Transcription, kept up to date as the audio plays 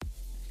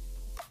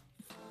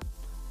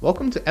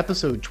Welcome to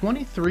episode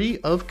 23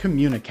 of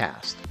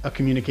Communicast, a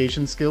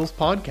communication skills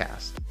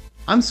podcast.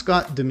 I'm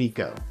Scott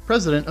D'Amico,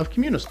 president of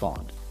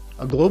Communispond,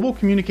 a global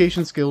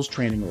communication skills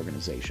training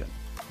organization.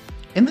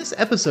 In this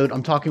episode,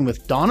 I'm talking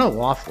with Donna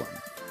Laughlin,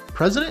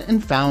 president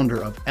and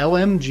founder of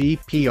LMG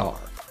PR,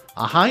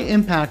 a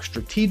high-impact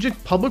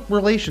strategic public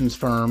relations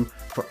firm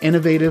for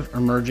innovative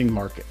emerging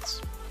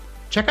markets.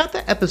 Check out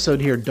the episode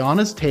here,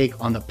 Donna's take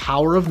on the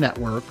power of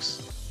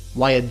networks,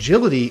 why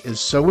agility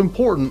is so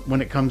important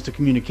when it comes to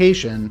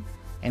communication,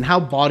 and how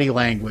body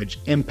language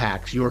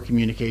impacts your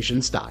communication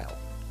style.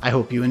 I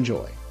hope you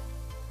enjoy.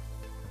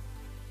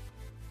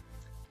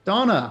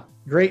 Donna,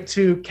 great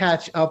to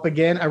catch up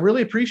again. I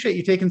really appreciate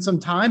you taking some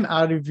time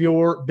out of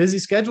your busy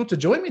schedule to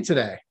join me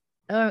today.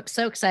 Oh,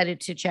 so excited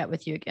to chat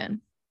with you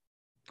again.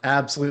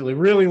 Absolutely.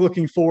 Really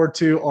looking forward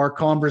to our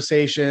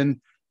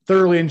conversation.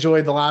 Thoroughly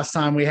enjoyed the last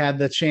time we had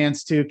the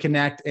chance to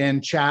connect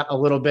and chat a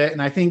little bit.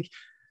 And I think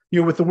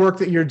with the work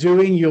that you're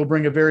doing, you'll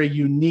bring a very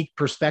unique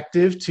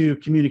perspective to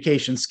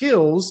communication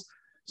skills.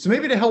 So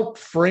maybe to help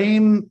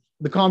frame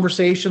the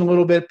conversation a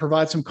little bit,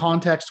 provide some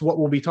context to what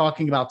we'll be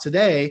talking about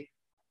today,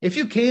 if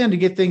you can, to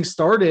get things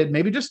started,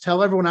 maybe just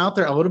tell everyone out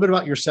there a little bit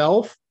about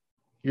yourself,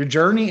 your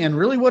journey, and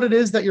really what it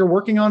is that you're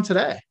working on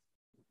today.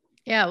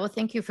 Yeah, well,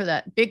 thank you for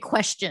that big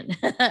question.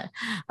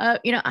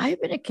 I've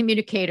been a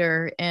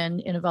communicator and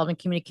involved in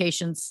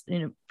communications,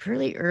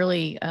 pretty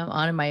early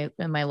on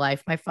in my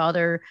life. My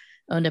father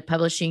owned a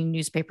publishing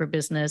newspaper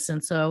business,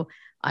 and so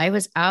I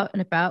was out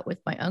and about with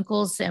my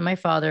uncles and my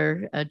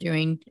father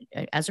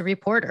as a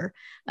reporter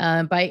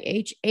by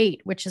age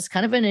 8, which is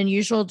kind of an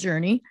unusual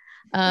journey.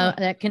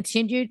 That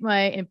continued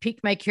and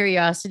piqued my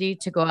curiosity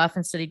to go off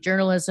and study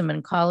journalism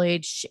in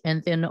college,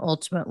 and then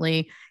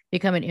ultimately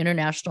become an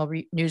international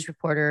news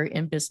reporter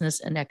in business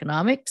and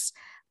economics.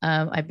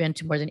 I've been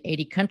to more than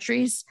 80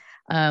 countries.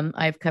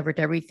 I've covered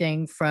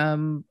everything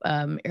from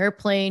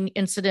airplane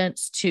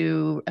incidents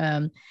to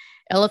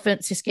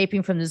elephants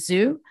escaping from the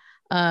zoo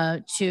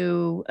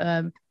to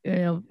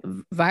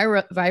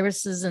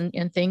viruses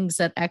and things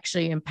that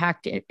actually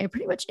impact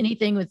pretty much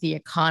anything with the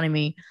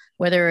economy,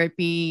 whether it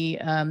be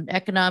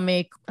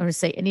economic, I'm going to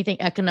say anything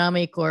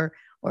economic or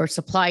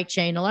supply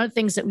chain. A lot of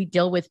things that we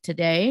deal with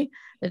today,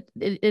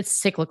 it's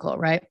cyclical,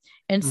 right?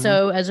 And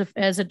so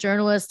as a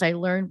journalist, I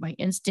learned my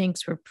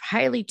instincts were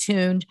highly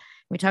tuned.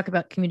 When we talk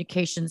about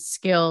communication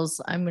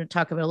skills, I'm going to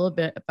talk about a little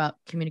bit about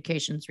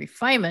communications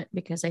refinement,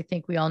 because I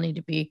think we all need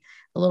to be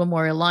a little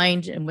more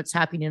aligned in what's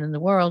happening in the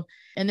world.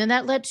 And then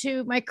that led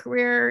to my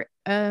career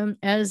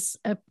as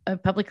a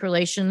public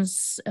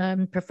relations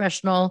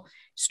professional,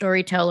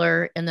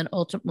 storyteller, and then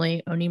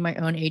ultimately owning my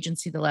own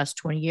agency the last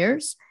 20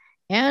 years.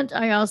 And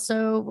I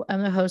also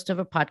am the host of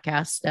a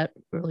podcast that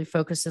really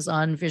focuses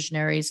on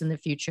visionaries in the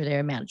future they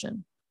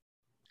imagine.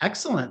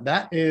 Excellent.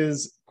 That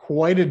is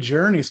quite a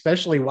journey,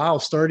 especially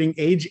starting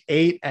age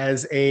 8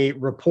 as a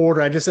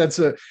reporter. I just had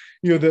the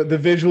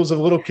visuals of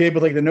a little kid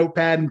with like the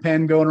notepad and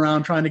pen going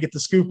around trying to get the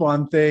scoop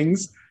on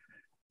things.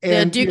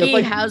 And the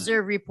Doogie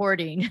Howser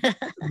reporting.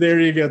 There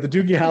you go. The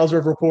Doogie Howser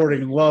of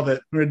reporting. Love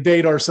it. We're going to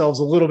date ourselves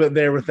a little bit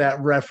there with that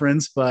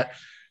reference, but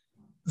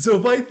so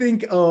if I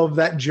think of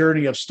that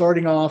journey of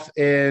starting off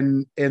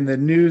in the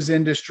news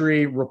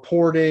industry,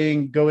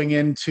 reporting, going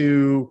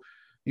into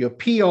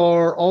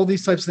PR, all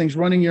these types of things,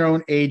 running your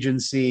own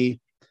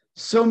agency,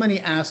 so many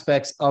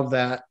aspects of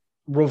that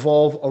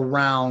revolve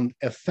around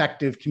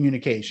effective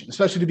communication,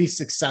 especially to be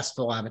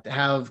successful at it, to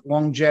have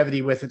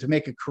longevity with it, to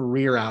make a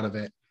career out of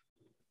it.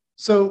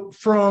 So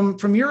from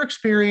your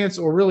experience,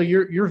 or really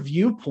your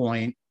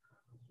viewpoint,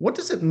 what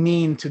does it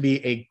mean to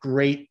be a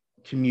great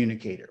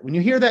communicator? When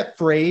you hear that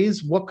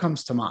phrase, what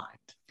comes to mind?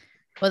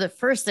 Well, the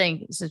first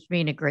thing is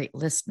being a great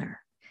listener,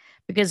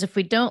 because if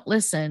we don't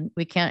listen,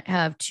 we can't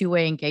have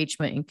two-way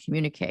engagement and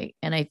communicate.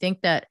 And I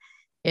think that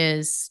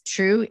is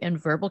true in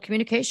verbal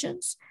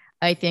communications.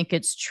 I think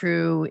it's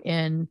true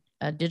in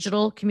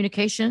digital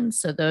communications.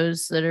 So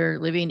those that are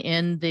living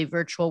in the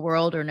virtual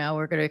world, or now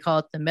we're going to call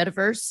it the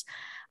metaverse,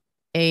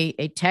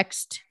 a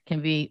text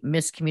can be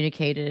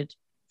miscommunicated.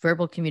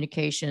 Verbal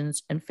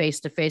communications and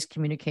face-to-face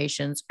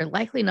communications are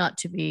likely not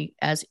to be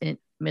as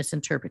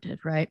misinterpreted,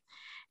 right?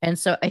 And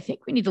so I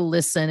think we need to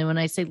listen. And when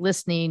I say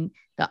listening,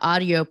 the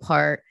audio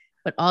part,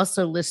 but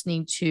also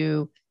listening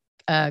to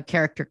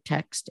character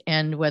text,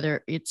 and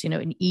whether it's,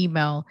 an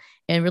email,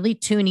 and really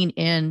tuning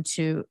in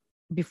to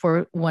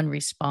before one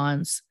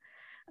responds.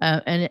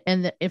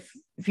 And if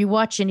you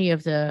watch any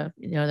of the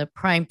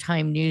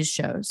primetime news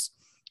shows,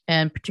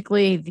 and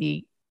particularly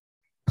the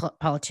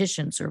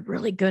politicians are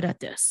really good at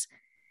this.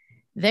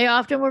 They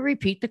often will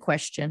repeat the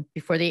question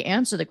before they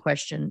answer the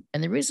question.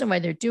 And the reason why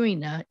they're doing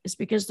that is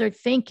because they're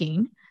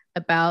thinking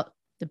about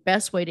the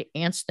best way to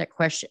answer that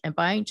question and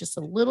buying just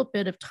a little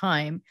bit of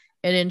time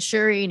and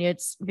ensuring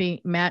it's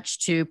being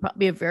matched to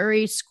probably a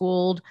very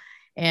schooled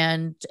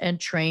and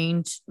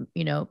trained,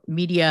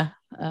 media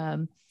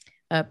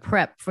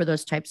prep for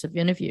those types of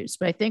interviews.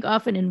 But I think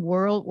often in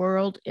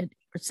world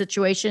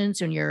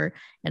situations, when you're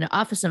in an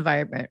office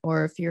environment,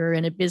 or if you're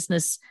in at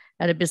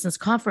a business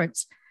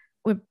conference,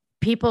 when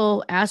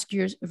people ask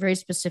you very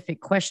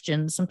specific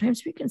questions,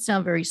 sometimes we can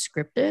sound very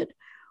scripted.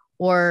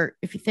 Or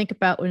if you think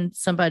about when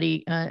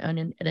somebody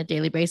on a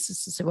daily basis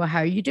says, well, how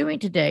are you doing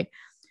today?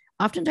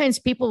 Oftentimes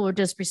people will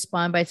just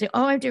respond by saying,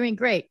 oh, I'm doing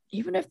great,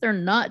 even if they're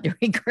not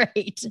doing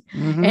great.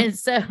 Mm-hmm. And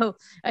so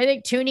I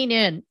think tuning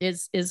in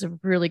is a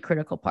really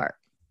critical part.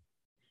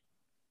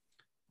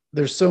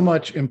 There's so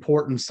much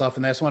important stuff.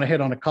 And I just want to hit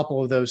on a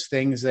couple of those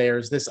things.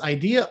 There's this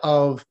idea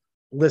of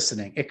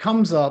listening. It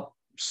comes up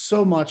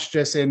so much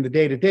just in the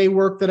day-to-day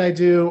work that I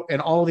do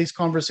and all of these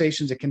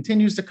conversations. It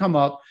continues to come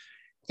up.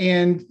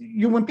 And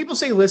when people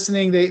say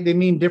listening, they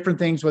mean different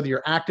things, whether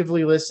you're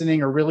actively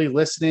listening or really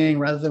listening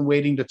rather than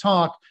waiting to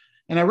talk.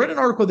 And I read an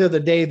article the other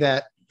day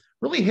that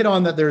really hit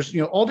on that there's,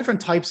 all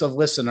different types of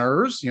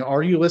listeners.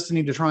 Are you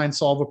listening to try and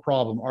solve a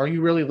problem? Are you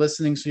really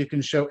listening so you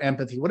can show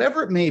empathy?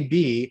 Whatever it may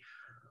be,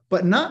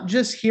 but not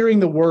just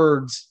hearing the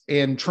words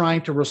and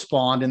trying to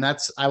respond. And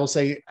that's, I will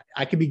say,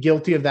 I could be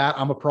guilty of that.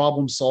 I'm a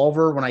problem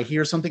solver. When I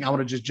hear something, I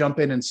want to just jump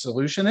in and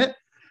solution it.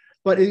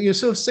 But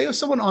so say if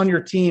someone on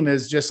your team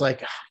is just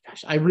like, oh,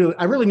 gosh, I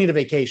really need a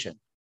vacation.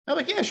 I'm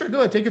like, yeah, sure, go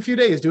ahead, take a few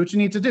days, do what you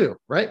need to do,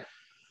 right?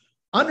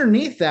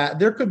 Underneath that,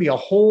 there could be a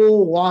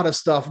whole lot of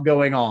stuff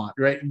going on,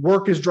 right?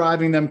 Work is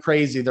driving them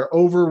crazy. They're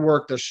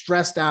overworked. They're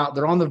stressed out.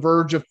 They're on the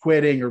verge of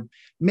quitting, or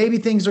maybe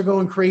things are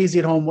going crazy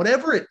at home.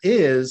 Whatever it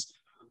is,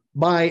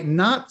 by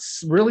not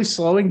really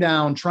slowing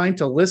down, trying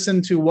to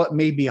listen to what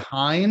may be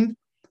behind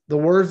the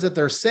words that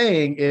they're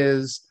saying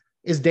is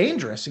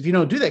dangerous if you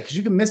don't do that, because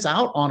you can miss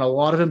out on a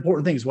lot of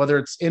important things, whether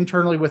it's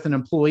internally with an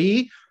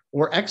employee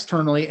or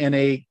externally in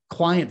a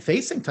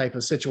client-facing type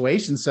of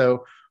situation.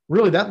 So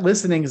really, that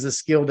listening is a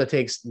skill that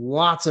takes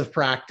lots of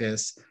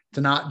practice to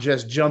not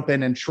just jump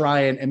in and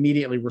try and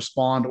immediately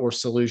respond or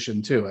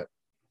solution to it.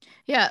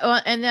 Yeah,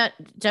 well, and that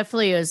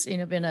definitely has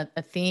been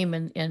a theme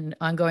and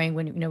ongoing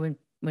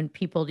when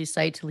people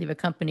decide to leave a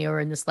company, or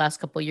in this last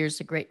couple of years,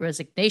 the Great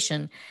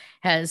Resignation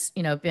has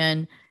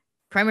been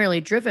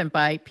primarily driven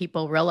by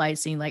people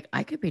realizing, like,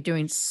 I could be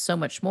doing so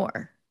much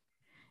more.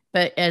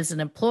 But as an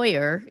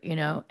employer,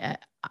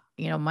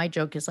 my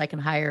joke is I can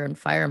hire and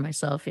fire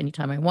myself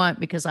anytime I want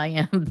because I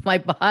am my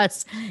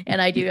boss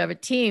and I do have a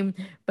team,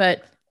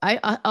 but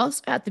I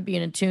also have to be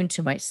in tune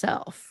to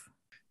myself.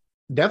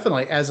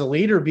 Definitely. As a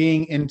leader,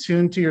 being in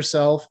tune to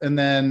yourself, and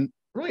then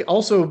really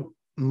also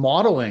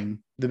modeling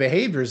the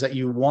behaviors that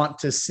you want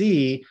to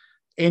see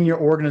in your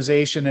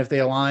organization, if they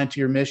align to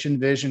your mission,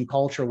 vision,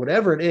 culture,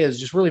 whatever it is.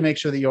 Just really make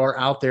sure that you are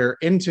out there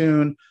in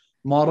tune,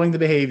 modeling the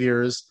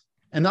behaviors.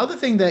 And the other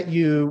thing that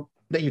you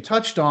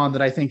touched on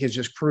that I think is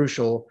just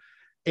crucial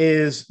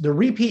is the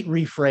repeat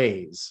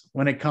rephrase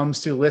when it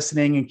comes to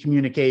listening and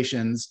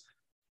communications.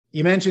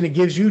 You mentioned it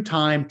gives you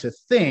time to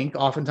think.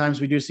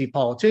 Oftentimes we do see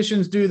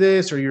politicians do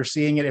this, or you're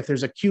seeing it if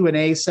there's a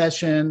Q&A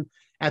session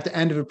at the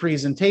end of a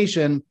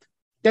presentation.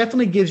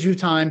 Definitely gives you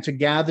time to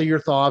gather your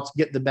thoughts,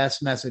 get the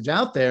best message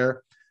out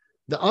there.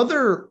 The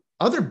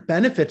other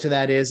benefit to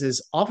that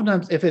is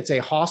oftentimes if it's a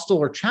hostile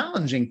or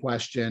challenging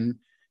question,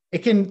 it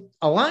can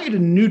allow you to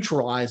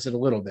neutralize it a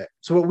little bit.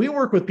 So what we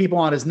work with people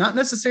on is not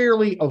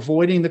necessarily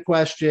avoiding the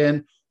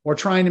question or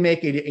trying to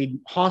make a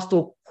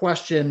hostile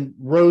question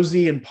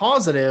rosy and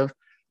positive,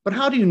 but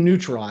how do you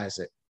neutralize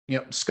it?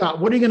 Scott,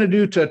 what are you going to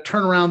do to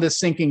turn around this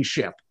sinking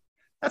ship?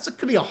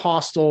 Could be a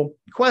hostile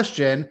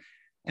question.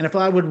 And if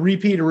I would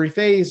repeat or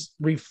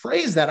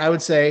rephrase that, I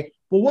would say,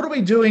 well, what are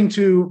we doing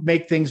to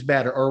make things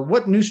better? Or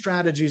what new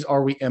strategies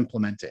are we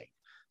implementing?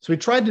 So we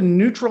tried to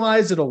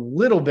neutralize it a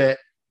little bit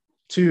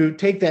to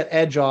take that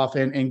edge off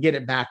and get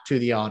it back to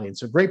the audience.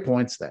 So great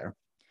points there.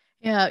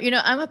 Yeah.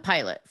 I'm a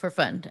pilot for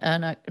fun,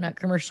 not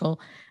commercial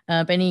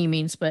by any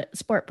means, but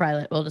sport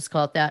pilot, we'll just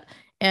call it that.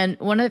 And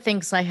one of the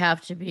things I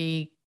have to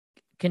be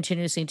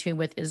continuously in tune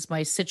with is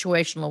my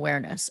situational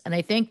awareness. And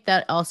I think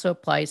that also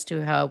applies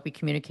to how we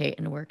communicate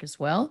and work as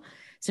well.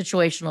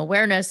 Situational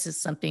awareness is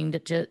something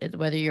that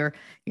whether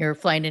you're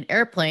flying an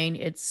airplane,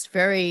 it's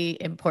very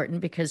important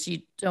because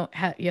you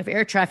have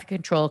air traffic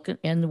control,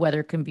 and the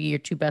weather can be your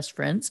two best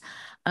friends.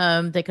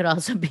 They could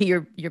also be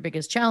your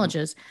biggest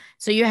challenges.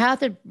 So you have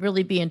to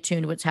really be in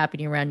tune to what's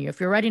happening around you. If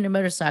you're riding a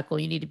motorcycle,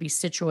 you need to be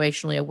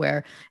situationally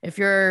aware. If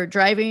you're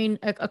driving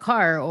a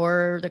car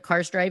or the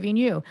car's driving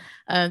you,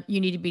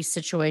 you need to be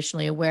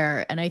situationally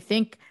aware. And I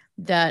think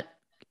that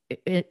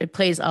it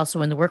plays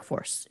also in the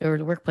workforce or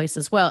the workplace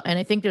as well. And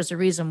I think there's a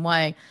reason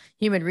why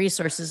human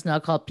resources is now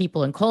called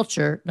people and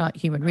culture, not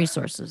human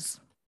resources.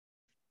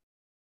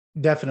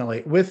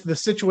 Definitely. With the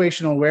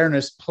situational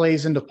awareness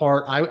plays into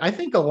part, I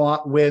think a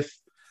lot with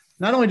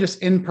not only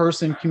just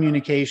in-person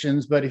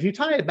communications, but if you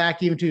tie it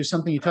back even to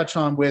something you touched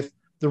on with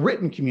the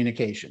written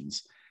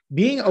communications,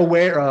 being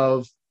aware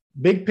of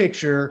big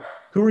picture,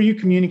 who are you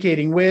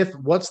communicating with?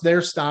 What's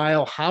their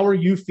style? How are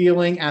you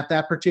feeling at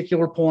that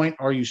particular point?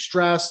 Are you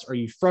stressed? Are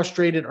you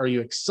frustrated? Are you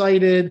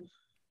excited?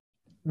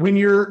 When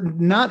you're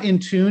not in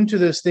tune to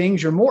those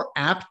things, you're more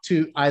apt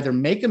to either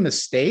make a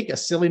mistake, a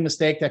silly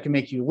mistake that can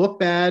make you look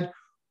bad,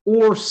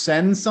 or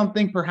send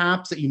something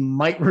perhaps that you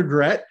might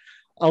regret.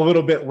 a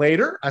little bit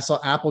later, I saw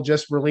Apple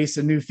just release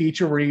a new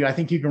feature where I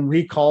think you can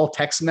recall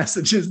text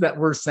messages that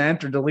were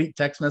sent or delete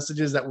text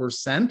messages that were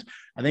sent.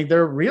 I think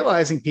they're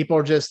realizing people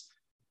are just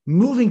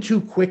moving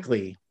too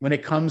quickly when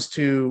it comes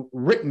to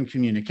written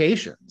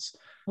communications.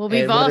 Well,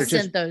 we've all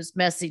sent those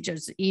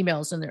messages,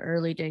 emails in the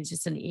early days. You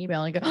send an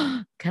email and go,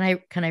 oh, can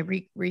I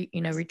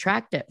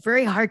retract it?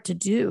 Very hard to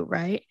do,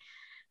 right?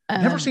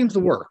 Never seems to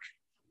work.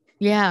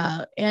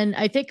 Yeah. And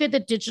I think of the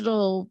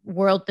digital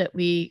world that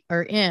we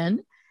are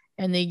in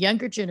and the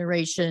younger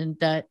generation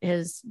that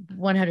has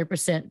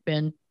 100%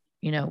 been,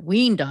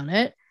 weaned on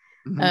it.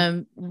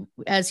 Mm-hmm.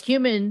 As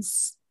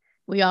humans,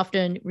 we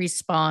often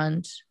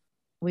respond.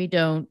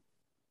 We're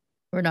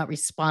not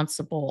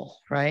responsible,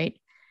 right?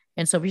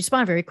 And so we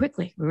respond very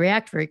quickly. We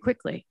react very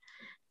quickly.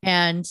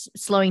 And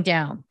slowing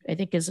down, I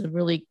think, is a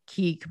really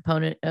key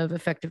component of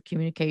effective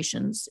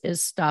communications,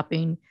 is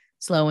stopping,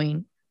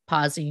 slowing,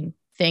 pausing,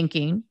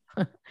 thinking,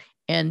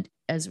 and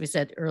as we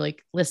said early,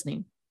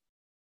 listening.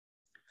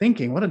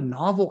 Thinking, what a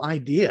novel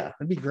idea.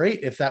 It'd be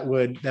great if that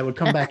would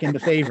come back into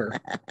favor.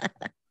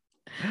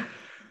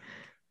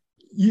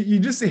 You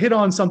just hit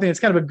on something that's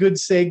kind of a good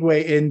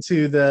segue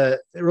into the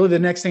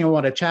next thing I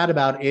want to chat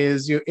about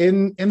is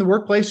in the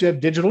workplace, you have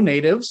digital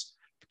natives,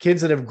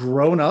 kids that have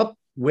grown up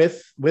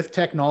with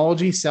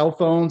technology, cell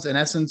phones, in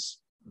essence,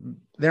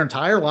 their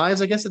entire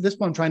lives. I guess at this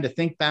point, I'm trying to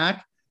think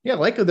back. Yeah,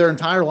 like their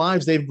entire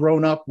lives, they've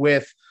grown up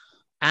with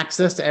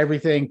access to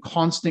everything,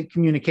 constant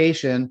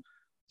communication.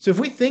 So if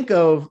we think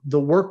of the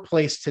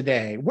workplace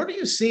today, what are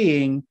you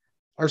seeing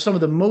are some of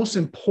the most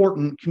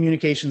important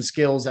communication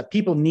skills that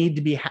people need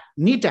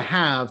to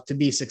have to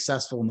be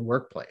successful in the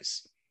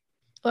workplace?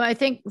 Well, I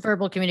think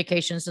verbal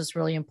communications is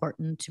really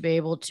important to be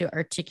able to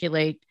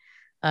articulate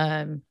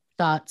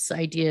thoughts,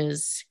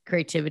 ideas,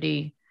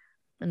 creativity,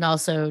 and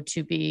also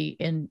to be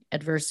in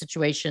adverse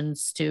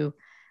situations to,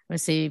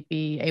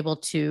 be able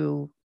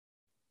to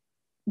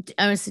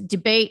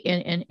debate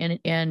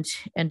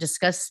and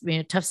discuss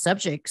tough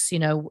subjects,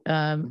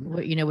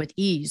 with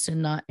ease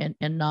and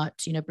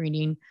not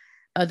bringing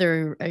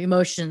other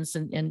emotions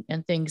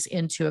and things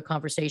into a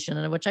conversation,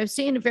 and which I've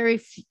seen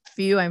very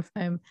few. I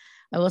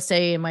will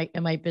say in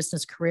my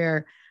business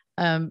career,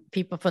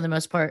 people for the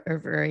most part are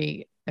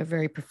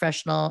very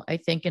professional. I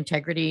think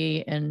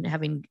integrity and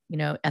having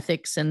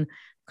ethics and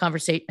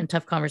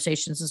tough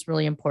conversations is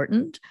really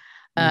important.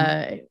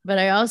 Mm-hmm. But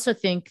I also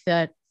think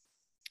that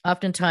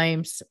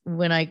oftentimes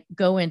when I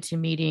go into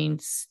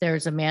meetings,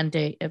 there's a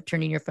mandate of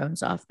turning your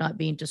phones off, not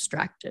being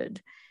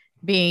distracted,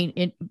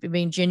 being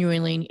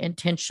genuinely,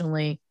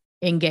 intentionally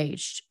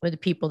engaged with the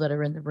people that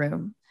are in the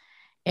room.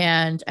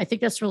 And I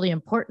think that's really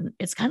important.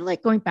 It's kind of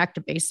like going back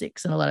to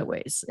basics in a lot of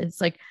ways.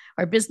 It's like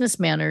our business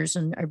manners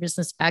and our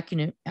business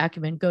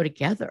acumen go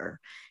together.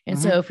 And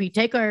mm-hmm. So if we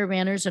take our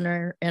manners and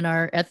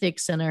our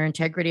ethics and our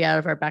integrity out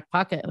of our back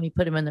pocket and we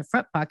put them in the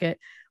front pocket,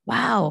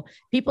 wow,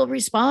 people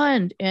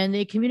respond and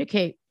they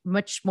communicate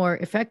much more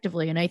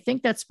effectively. And I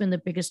think that's been the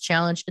biggest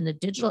challenge in the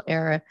digital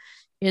era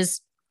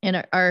is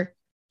in our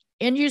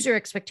end user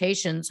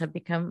expectations have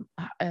become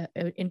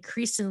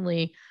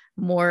increasingly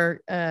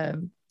more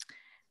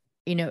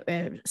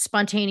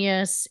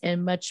spontaneous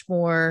and much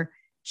more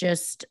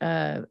just,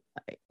 I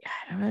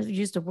don't know how to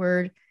use the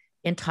word,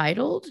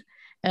 entitled,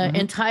 mm-hmm.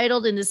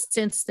 entitled in the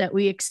sense that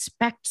we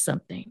expect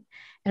something.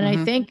 And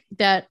mm-hmm. I think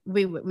that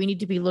we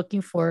need to be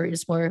looking for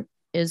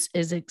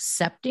is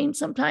accepting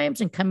sometimes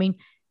and coming,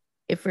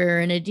 if we're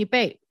in a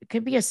debate, it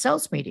could be a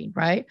sales meeting,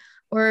 right?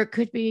 Or it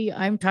could be,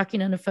 I'm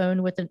talking on the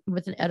phone with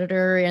an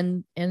editor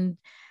and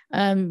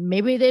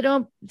maybe they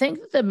don't think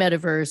that the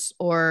metaverse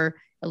or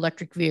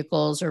electric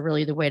vehicles are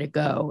really the way to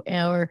go,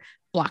 or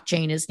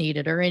blockchain is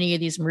needed, or any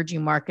of these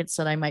emerging markets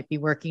that I might be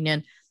working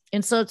in.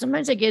 And so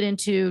sometimes I get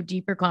into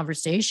deeper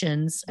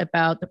conversations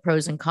about the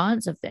pros and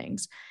cons of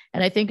things.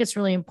 And I think it's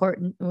really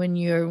important when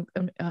you're,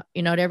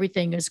 not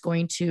everything is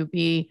going to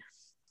be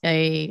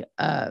a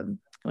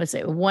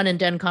one and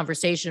done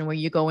conversation where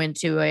you go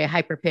into a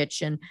hyper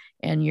pitch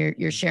and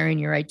you're sharing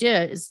your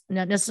idea is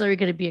not necessarily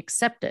going to be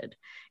accepted.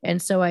 And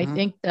so I mm-hmm.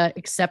 think that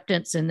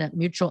acceptance and that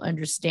mutual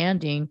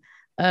understanding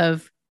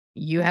of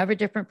you have a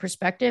different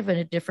perspective and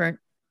a different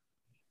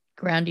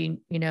grounding,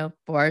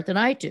 bar than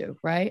I do,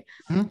 right?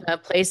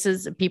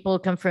 Mm-hmm. People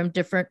come from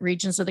different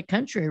regions of the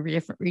country, or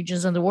different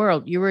regions of the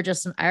world. You were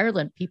just in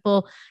Ireland.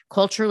 People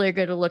culturally are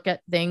going to look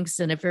at things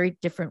in a very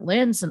different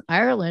lens in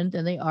Ireland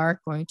than they are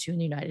going to in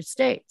the United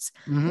States,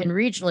 mm-hmm. and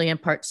regionally in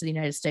parts of the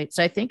United States.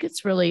 So I think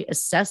it's really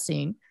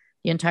assessing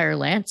the entire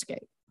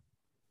landscape.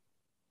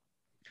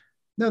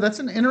 No, that's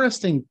an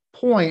interesting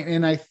point.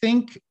 And I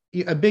think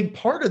a big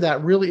part of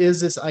that really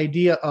is this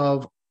idea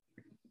of,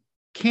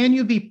 can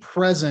you be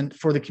present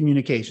for the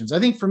communications? I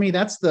think for me,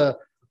 that's the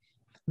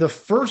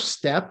first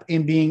step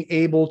in being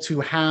able to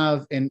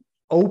have an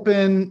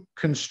open,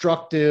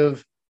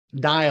 constructive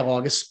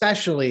dialogue,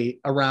 especially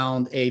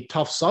around a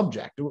tough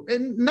subject.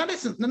 And not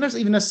even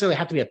necessarily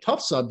have to be a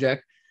tough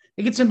subject.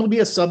 It could simply be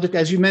a subject,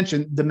 as you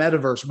mentioned, the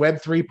metaverse, Web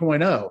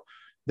 3.0.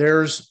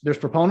 There's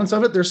proponents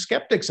of it, there's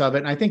skeptics of it.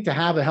 And I think to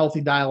have a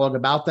healthy dialogue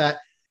about that,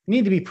 you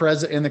need to be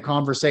present in the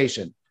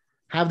conversation.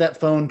 Have that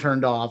phone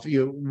turned off.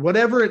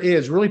 Whatever it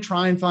is, really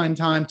try and find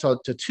time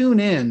to tune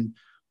in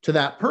to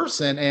that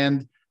person.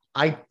 And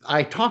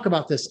I talk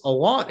about this a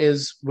lot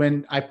is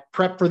when I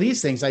prep for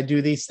these things, I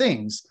do these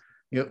things.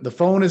 The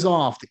phone is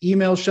off, the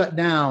email shut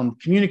down,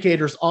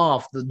 communicator's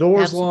off, the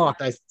door's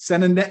locked. I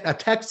send a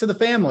text to the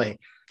family.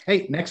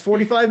 Hey, next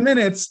 45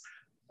 minutes,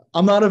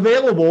 I'm not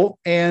available.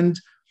 And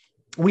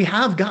we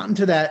have gotten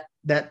to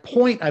that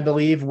point, I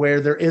believe,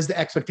 where there is the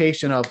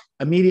expectation of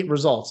immediate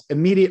results,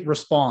 immediate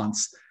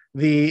response,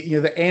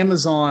 the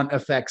Amazon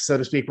effect, so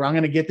to speak, where I'm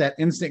going to get that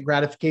instant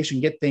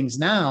gratification, get things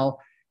now.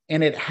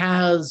 And it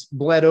has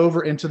bled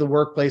over into the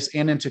workplace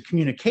and into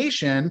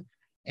communication.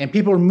 And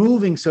people are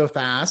moving so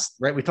fast,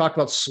 right? We talked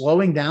about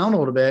slowing down a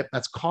little bit.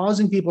 That's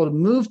causing people to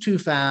move too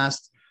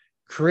fast,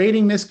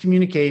 creating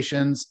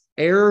miscommunications.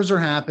 Errors are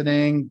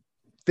happening.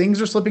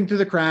 Things are slipping through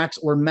the cracks,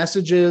 or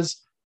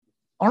messages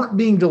aren't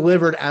being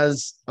delivered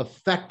as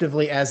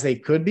effectively as they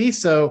could be.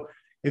 So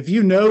if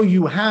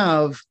you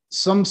have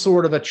some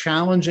sort of a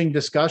challenging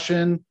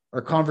discussion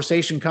or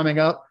conversation coming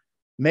up,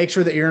 make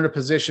sure that you're in a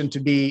position to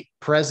be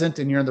present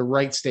and you're in the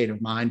right state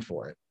of mind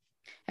for it.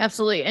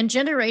 Absolutely. And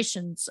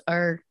generations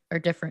are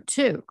different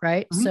too,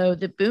 right? Mm-hmm. So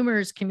the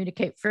boomers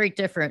communicate very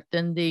different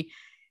than the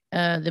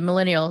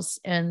millennials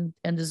and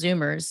the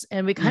Zoomers.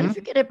 And we kind of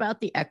forget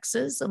about the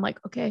X's. I'm like,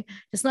 okay,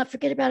 let's not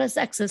forget about us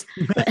X's.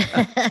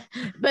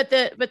 But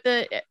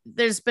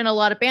there's been a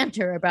lot of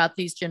banter about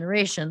these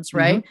generations,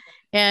 right?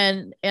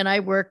 And I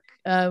work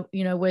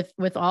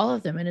with all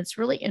of them. And it's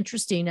really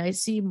interesting. I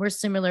see more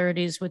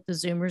similarities with the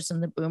Zoomers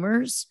and the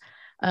boomers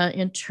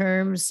in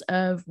terms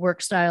of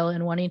work style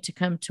and wanting to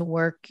come to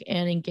work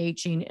and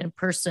engaging in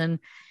person,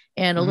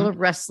 and a little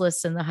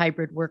restless in the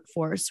hybrid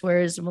workforce,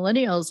 whereas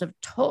millennials have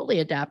totally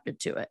adapted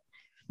to it.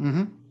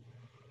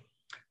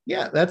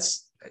 Yeah,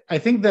 I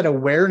think that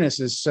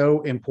awareness is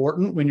so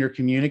important when you're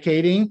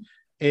communicating,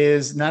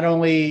 is not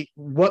only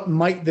what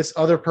might this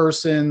other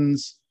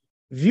person's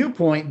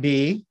viewpoint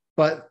be,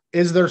 but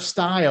is their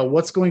style,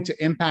 what's going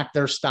to impact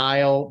their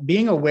style,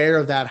 being aware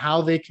of that,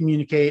 how they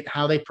communicate,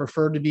 how they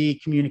prefer to be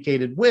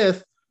communicated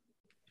with,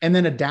 and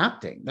then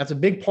adapting. That's a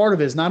big part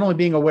of it, is not only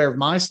being aware of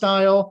my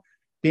style,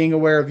 being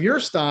aware of your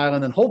style,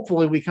 and then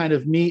hopefully we kind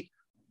of meet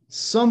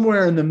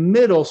somewhere in the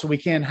middle so we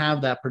can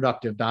have that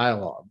productive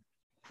dialogue.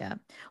 Yeah.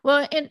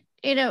 Well, and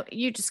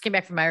you just came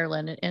back from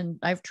Ireland, and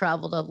I've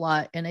traveled a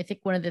lot. And I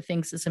think one of the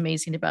things that's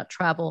amazing about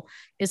travel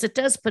is it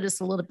does put us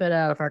a little bit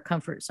out of our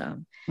comfort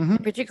zone,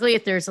 particularly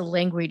if there's a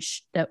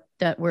language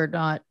that we're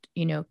not,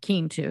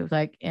 keen to,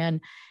 like, and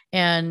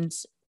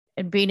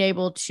being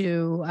able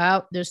to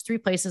there's three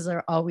places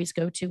I always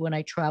go to when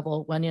I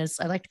travel. One is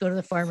I like to go to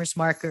the farmer's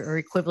market, or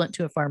equivalent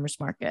to a farmer's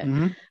market,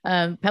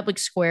 public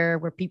square,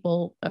 where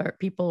people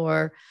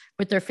are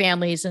with their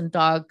families and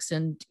dogs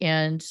and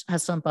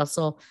hustle and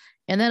bustle.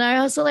 And then I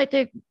also like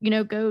to,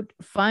 go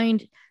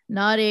find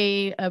not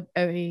a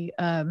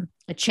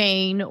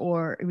chain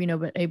or,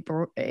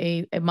 but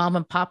a mom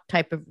and pop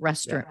type of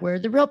restaurant where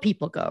the real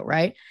people go.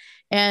 Right.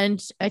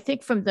 And I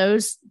think from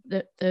those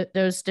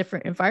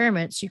different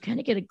environments, you kind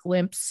of get a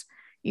glimpse.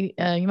 You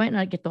might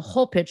not get the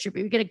whole picture,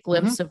 but you get a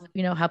glimpse of,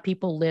 how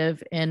people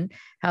live and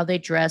how they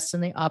dress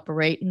and they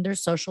operate and their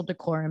social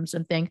decorums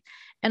and things.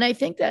 And I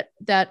think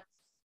that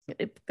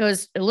it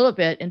goes a little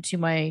bit into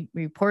my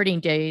reporting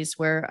days,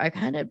 where I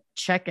kind of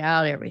check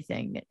out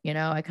everything.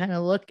 I kind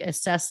of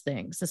assess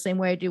things the same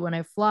way I do when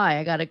I fly.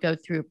 I got to go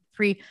through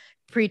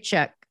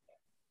pre-check,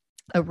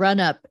 a run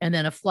up, and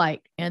then a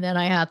flight. And then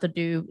I have to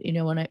do,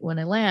 when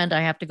I land,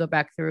 I have to go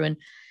back through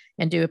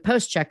and do a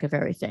post check of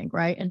everything.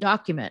 Right. And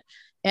document.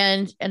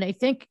 And I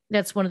think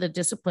that's one of the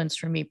disciplines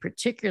for me,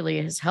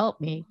 particularly, has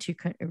helped me to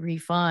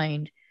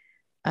refine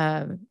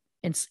and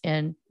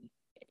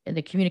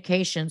the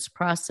communications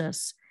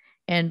process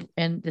and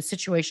the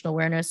situational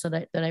awareness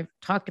that I've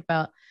talked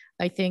about,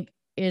 I think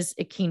is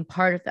a keen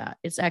part of that.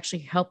 It's actually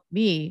helped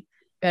me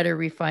better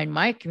refine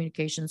my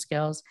communication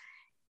skills.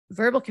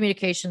 Verbal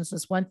communications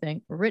is one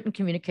thing. Written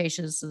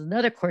communications is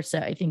another course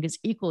that I think is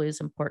equally as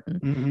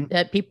important,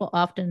 that people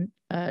often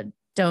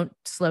don't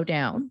slow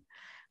down.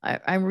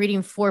 I'm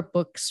reading 4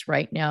 books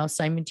right now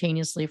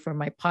simultaneously for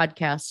my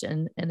podcast,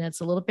 and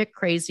that's a little bit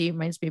crazy. It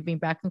reminds me of being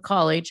back in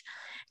college.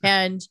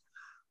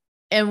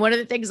 And one of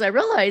the things I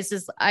realized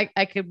is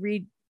I could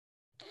read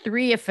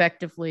 3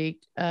 effectively.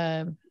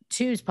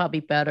 2 is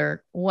probably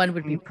better. 1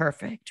 would be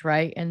perfect,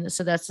 right? And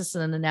so that's just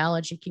an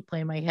analogy I keep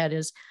playing in my head,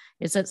 is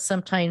that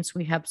sometimes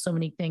we have so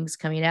many things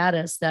coming at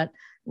us that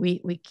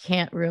we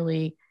can't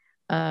really,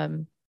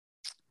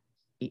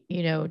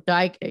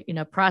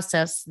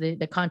 process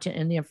the content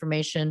and the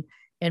information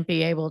and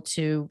be able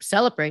to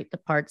celebrate the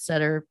parts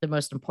that are the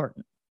most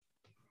important.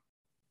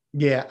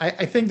 Yeah,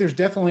 I think there's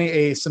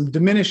definitely some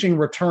diminishing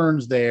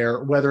returns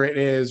there, whether it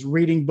is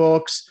reading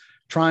books,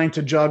 trying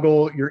to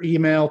juggle your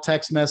email,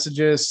 text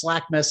messages,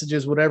 Slack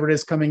messages, whatever it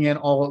is coming in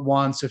all at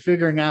once. So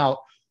figuring out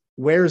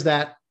where's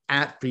that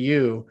at for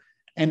you.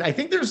 And I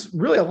think there's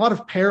really a lot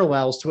of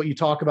parallels to what you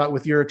talk about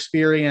with your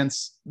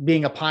experience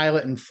being a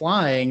pilot and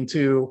flying,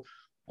 to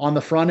on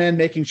the front end,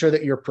 making sure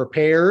that you're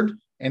prepared.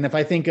 And if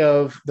I think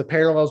of the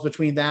parallels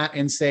between that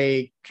and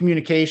say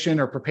communication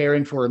or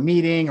preparing for a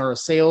meeting or a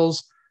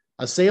sales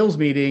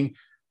meeting,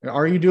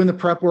 are you doing the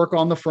prep work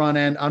on the front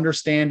end,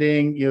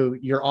 understanding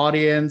your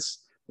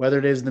audience, whether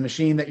it is the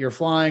machine that you're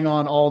flying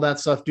on, all that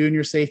stuff, doing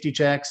your safety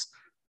checks.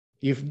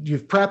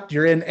 You've prepped,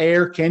 you're in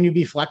air. Can you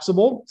be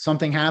flexible?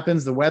 Something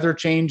happens, the weather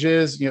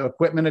changes,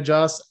 equipment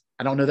adjusts.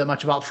 I don't know that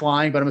much about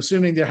flying, but I'm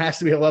assuming there has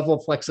to be a level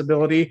of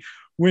flexibility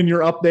when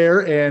you're up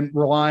there and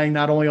relying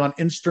not only on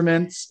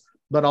instruments,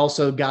 but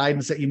also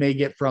guidance that you may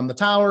get from the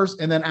towers.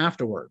 And then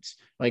afterwards,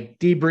 like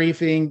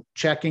debriefing,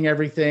 checking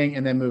everything,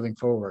 and then moving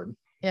forward.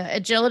 Yeah.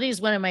 Agility is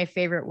one of my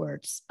favorite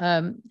words.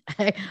 I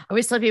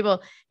always tell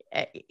people,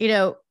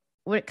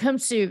 when it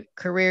comes to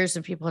careers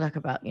and people talk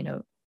about,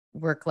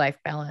 work-life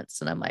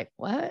balance, and I'm like,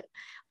 what?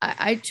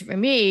 For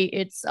me,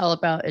 it's all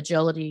about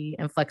agility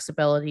and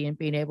flexibility and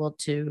being able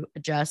to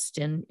adjust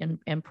and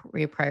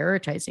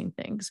reprioritizing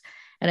things.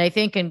 And I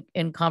think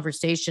in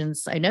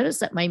conversations, I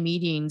noticed that my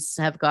meetings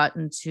have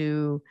gotten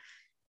to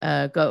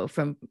go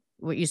from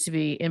what used to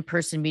be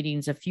in-person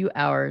meetings a few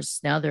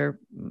hours. Now they're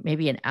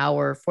maybe an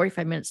hour,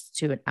 45 minutes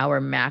to an hour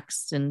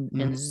max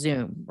in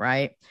Zoom,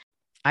 right?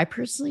 I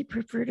personally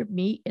prefer to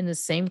meet in the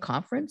same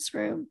conference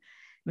room.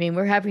 I mean,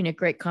 we're having a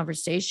great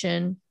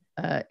conversation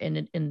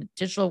in the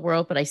digital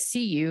world, but I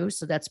see you.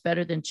 So that's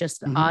better than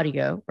just the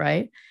audio,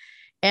 right?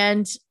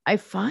 And I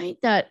find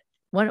that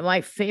one of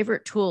my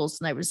favorite tools,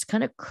 and I was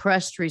kind of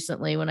crushed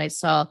recently when I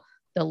saw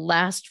the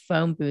last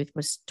phone booth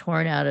was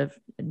torn out of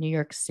New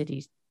York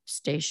City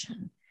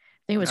station.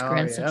 I think it was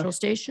Grand Central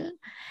Station.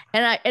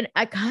 And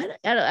I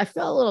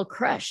felt a little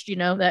crushed,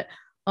 that,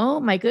 oh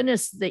my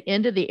goodness, the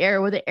end of the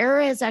era, well, the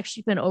era has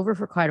actually been over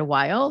for quite a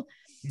while.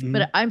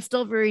 But I'm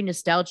still very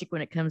nostalgic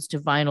when it comes to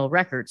vinyl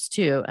records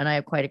too. And I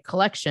have quite a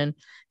collection,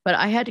 but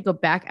I had to go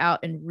back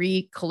out and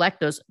recollect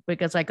those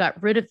because I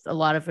got rid of a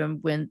lot of them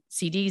when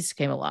CDs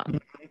came along.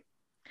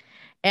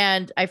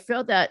 And I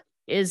feel that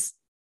is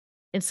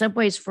in some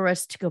ways for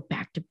us to go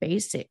back to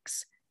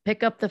basics,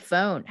 pick up the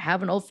phone,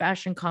 have an old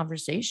fashioned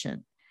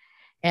conversation.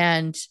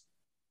 And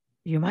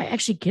you might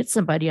actually get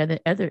somebody on the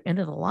other end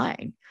of the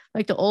line.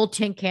 Like the old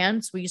tin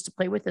cans we used to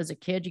play with as a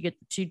kid. You get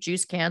the 2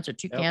 juice cans or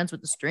 2 cans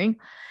with the string.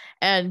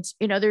 And,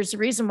 there's a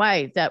reason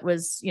why that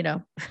was,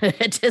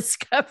 a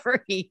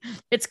discovery.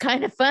 It's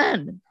kind of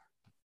fun.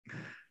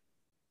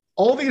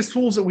 All these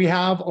tools that we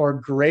have are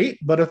great,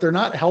 but if they're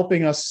not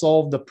helping us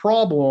solve the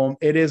problem,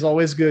 it is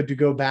always good to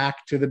go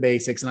back to the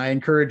basics. And I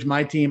encourage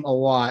my team a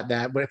lot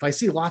that, but if I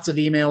see lots of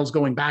emails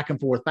going back and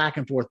forth,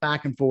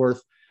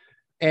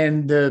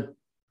 and the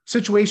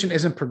situation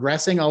isn't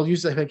progressing, I'll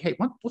use it like, hey,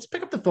 let's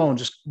pick up the phone.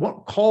 Just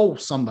call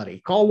somebody,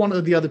 call one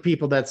of the other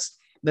people that's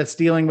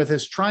dealing with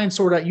this, try and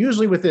sort out,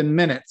 usually within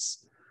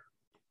minutes,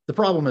 the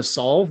problem is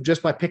solved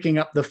just by picking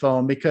up the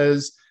phone,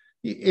 because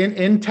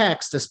in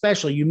text,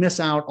 especially, you miss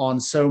out on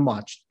so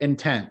much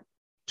intent,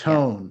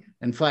 tone,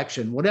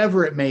 inflection,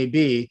 whatever it may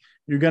be,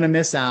 you're going to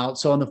miss out.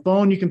 So on the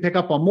phone, you can pick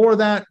up on more of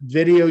that.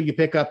 Video, you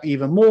pick up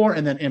even more.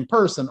 And then in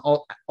person,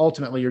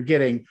 ultimately, you're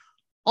getting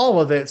all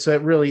of it. So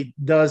it really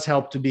does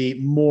help to be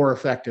more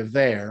effective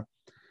there.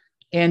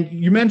 And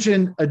you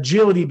mentioned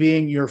agility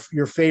being your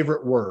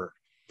favorite word.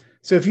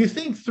 So if you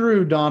think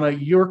through, Donna,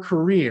 your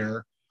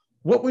career,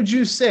 what would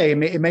you say,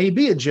 it may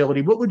be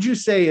agility, what would you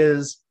say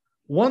is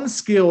one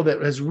skill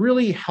that has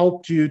really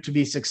helped you to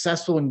be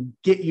successful and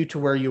get you to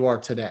where you are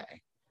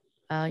today?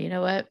 You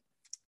know what?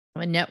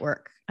 I'm a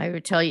network. I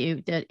would tell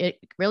you that it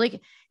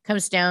really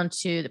comes down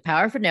to the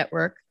power of a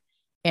network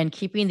and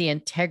keeping the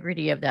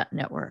integrity of that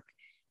network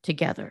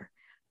together.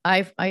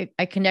 I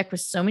connect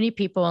with so many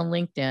people on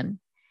LinkedIn,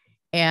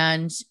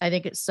 and I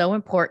think it's so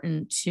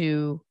important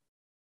to,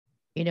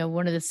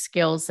 one of the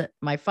skills that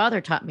my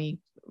father taught me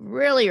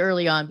really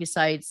early on,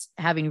 besides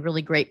having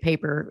really great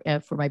paper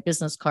for my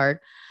business card,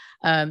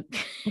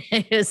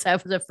 is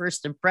have the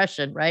first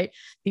impression, right?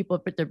 People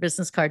put their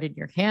business card in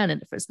your hand,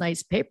 and if it's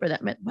nice paper,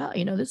 that meant, well,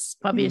 this is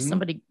probably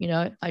somebody,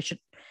 I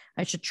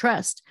should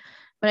trust.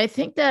 But I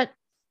think that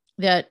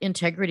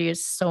integrity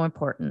is so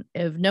important,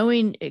 of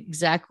knowing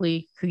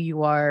exactly who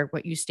you are,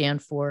 what you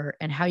stand for,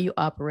 and how you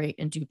operate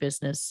and do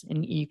business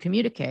and you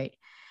communicate.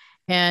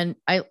 And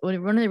one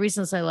of the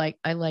reasons I like,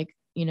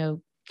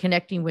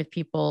 connecting with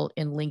people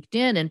in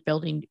LinkedIn and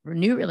building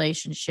new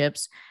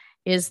relationships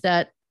is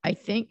that I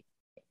think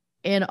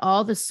in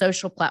all the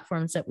social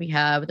platforms that we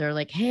have, they're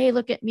like, hey,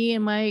 look at me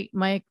and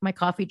my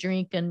coffee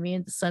drink and me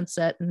in the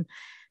sunset and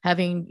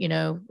having,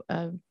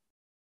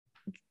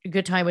 a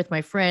good time with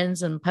my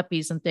friends and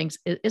puppies and things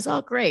is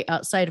all great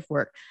outside of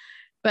work.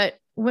 But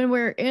when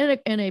we're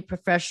in a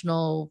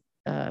professional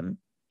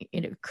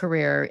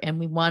career and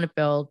we want to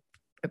build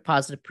a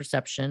positive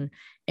perception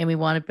and we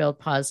want to build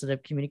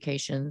positive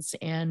communications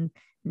and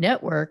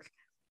network,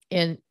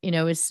 and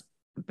is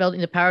building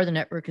the power of the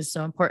network is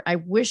so important. I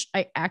wish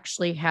I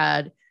actually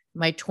had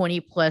my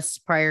 20 plus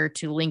prior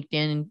to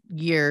LinkedIn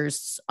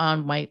years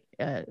on my,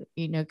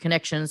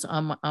 connections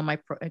on my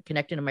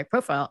connected to my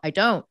profile. I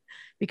don't,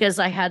 because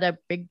I had a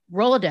big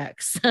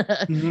Rolodex.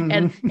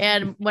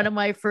 and one of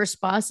my first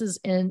bosses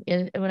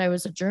when I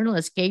was a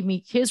journalist gave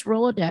me his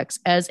Rolodex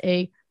as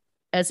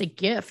a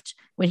gift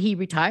when he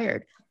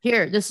retired.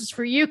 Here, this is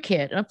for you,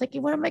 kid. And I'm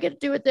thinking, what am I going to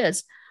do with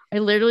this?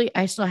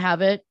 I still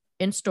have it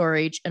in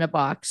storage in a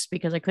box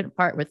because I couldn't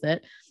part with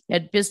it. I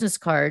had business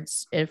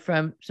cards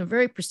from some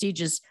very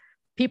prestigious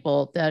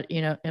people that,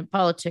 in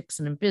politics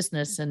and in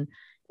business and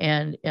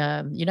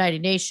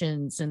United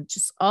Nations and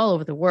just all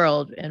over the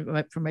world,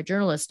 and from my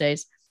journalist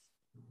days.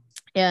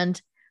 And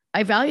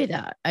I value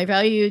that. I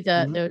value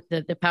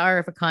the power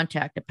of a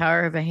contact, the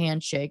power of a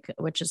handshake,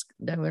 which is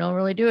that we don't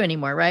really do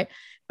anymore, right?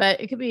 But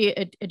it could be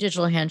a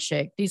digital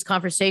handshake. These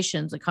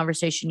conversations, the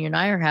conversation you and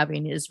I are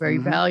having, is very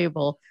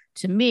valuable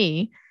to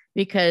me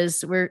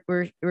because we're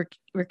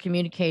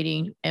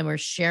communicating and we're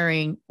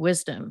sharing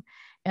wisdom.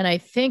 And I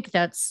think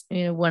that's,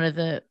 one of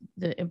the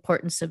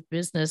importance of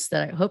business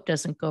that I hope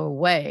doesn't go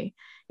away,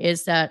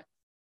 is that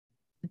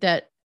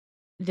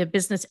the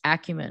business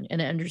acumen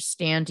and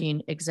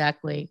understanding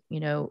exactly,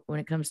 when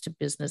it comes to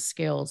business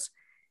skills,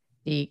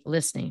 the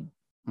listening,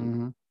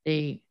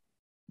 the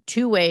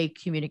two-way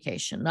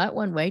communication, not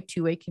one-way,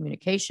 two-way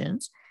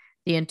communications,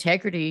 the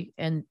integrity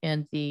and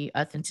the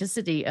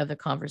authenticity of the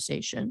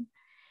conversation,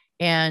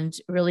 and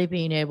really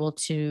being able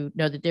to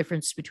know the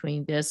difference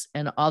between this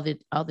and all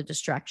the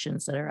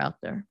distractions that are out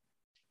there.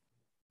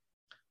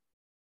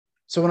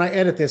 So when I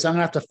edit this, I'm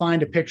gonna have to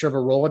find a picture of a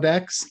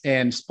Rolodex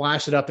and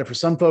splash it up there for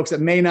some folks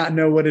that may not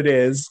know what it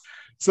is.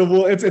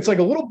 So it's like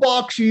a little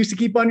box you used to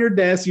keep on your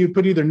desk. You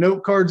put either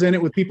note cards in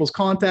it with people's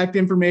contact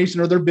information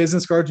or their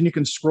business cards, and you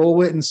can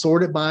scroll it and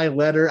sort it by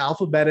letter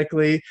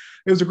alphabetically.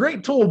 It was a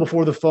great tool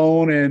before the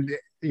phone and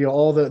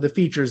all the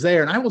features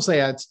there. And I will say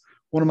that's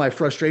one of my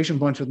frustration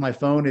points with my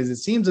phone is it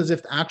seems as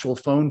if the actual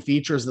phone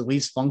feature is the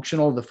least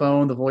functional. The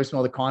phone, the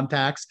voicemail, the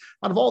contacts.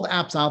 Out of all the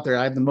apps out there,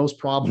 I have the most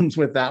problems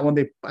with that one.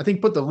 They, I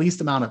think, put the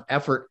least amount of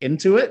effort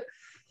into it.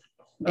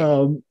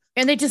 And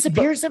they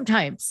disappear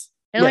sometimes.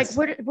 And yes.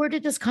 Like, where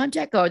did this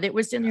contact go? That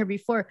was in here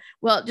before.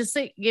 Well, just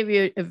to give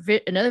you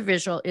another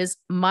visual is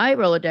my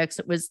Rolodex.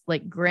 It was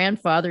like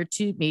grandfathered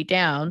to me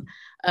down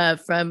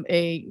from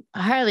a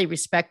highly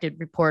respected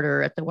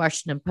reporter at the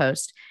Washington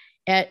Post.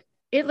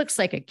 It looks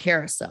like a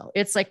carousel.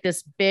 It's like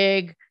this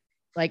big,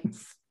 like,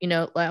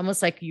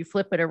 almost like you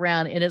flip it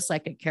around and it's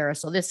like a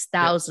carousel. There's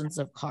thousands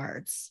of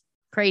cards.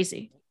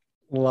 Crazy.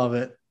 Love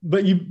it.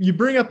 But you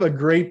bring up a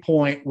great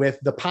point with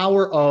the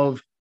power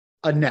of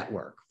a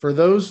network. For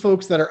those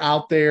folks that are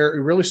out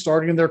there really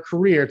starting their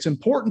career, it's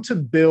important to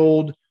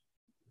build,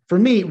 for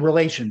me,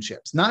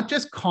 relationships, not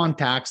just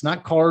contacts,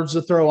 not cards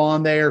to throw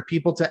on there,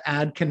 people to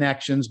add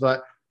connections,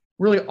 but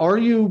really, are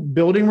you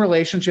building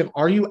relationship?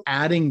 Are you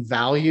adding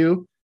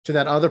value to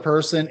that other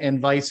person and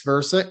vice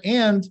versa?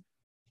 And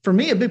for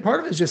me, a big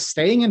part of it is just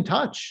staying in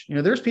touch.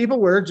 There's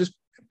people where just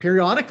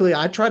periodically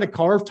I try to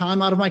carve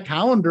time out of my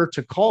calendar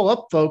to call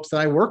up folks that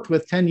I worked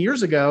with 10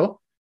 years ago,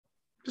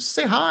 just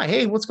say hi.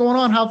 Hey, what's going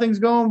on? How things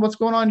going? What's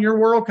going on in your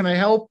world? Can I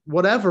help?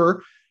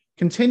 Whatever.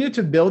 Continue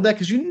to build that,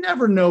 because you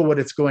never know what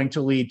it's going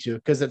to lead to.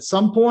 Because at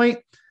some point,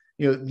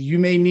 you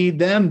may need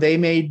them. They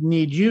may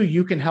need you.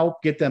 You can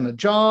help get them a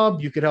job.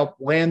 You could help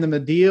land them a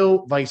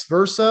deal, vice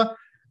versa.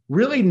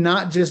 Really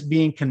not just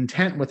being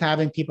content with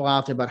having people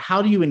out there, but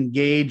how do you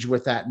engage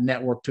with that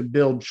network to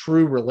build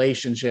true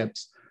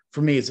relationships?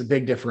 For me, it's a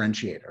big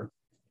differentiator.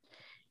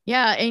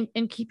 Yeah.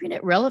 And keeping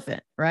it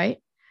relevant, right?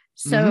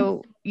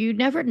 So you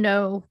never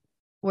know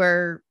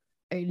where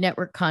a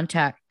network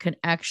contact can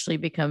actually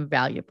become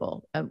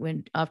valuable.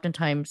 When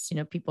oftentimes,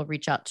 people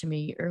reach out to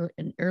me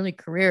in early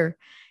career,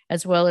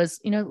 as well as,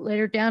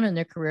 later down in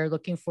their career,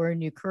 looking for a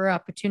new career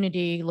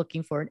opportunity,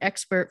 looking for an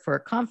expert for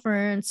a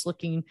conference,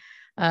 looking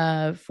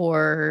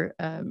for,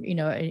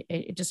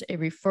 just a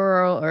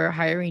referral or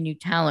hiring new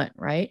talent.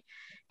 Right.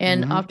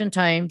 And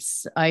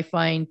oftentimes I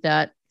find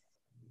that,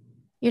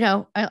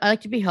 I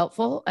like to be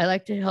helpful. I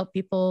like to help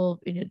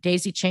people,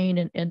 daisy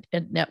chain and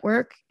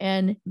network,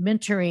 and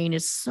mentoring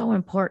is so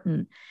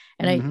important.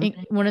 And I think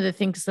one of the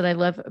things that I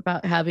love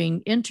about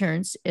having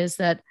interns is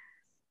that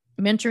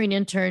mentoring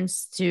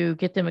interns to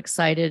get them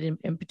excited,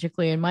 and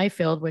particularly in my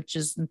field, which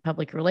is in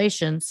public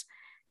relations,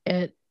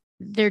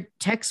 they're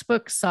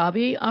textbook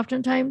savvy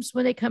oftentimes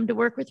when they come to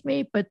work with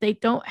me, but they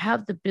don't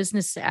have the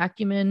business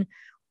acumen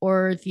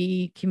or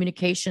the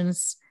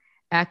communications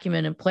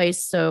acumen in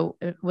place. So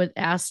would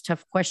ask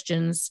tough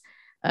questions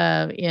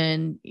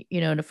in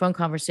a phone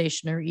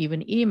conversation or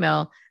even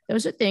email.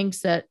 Those are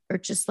things that are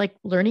just like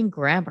learning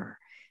grammar.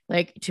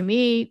 Like, to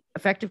me,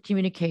 effective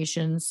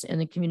communications and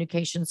the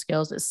communication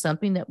skills is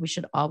something that we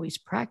should always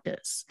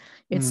practice.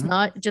 It's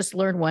not just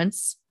learn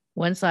once,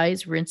 one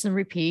size, rinse and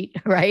repeat,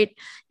 right?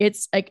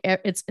 It's like,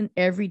 it's an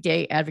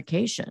everyday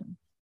avocation.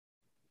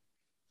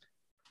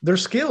 They're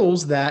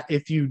skills that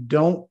if you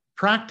don't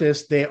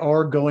practice, they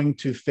are going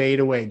to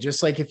fade away.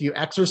 Just like if you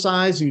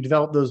exercise, you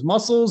develop those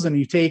muscles and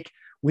you take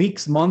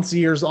weeks, months,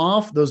 years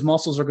off, those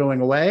muscles are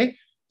going away.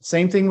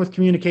 Same thing with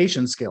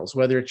communication skills,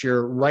 whether it's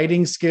your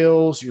writing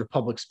skills, your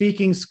public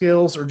speaking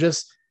skills, or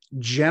just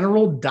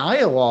general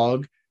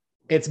dialogue.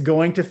 It's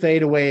going to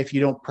fade away if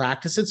you don't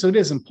practice it. So it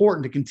is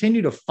important to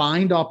continue to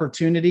find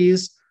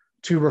opportunities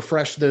to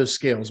refresh those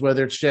skills,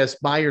 whether it's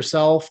just by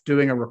yourself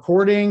doing a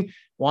recording,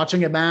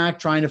 watching it back,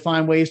 trying to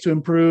find ways to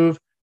improve,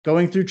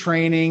 going through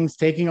trainings,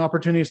 taking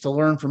opportunities to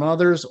learn from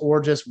others,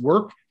 or just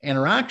work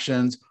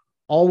interactions.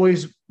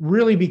 Always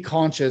really be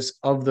conscious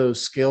of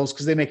those skills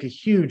because they make a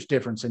huge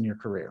difference in your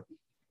career.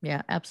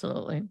 Yeah,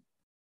 absolutely.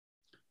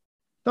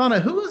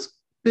 Donna, who has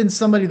been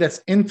somebody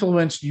that's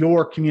influenced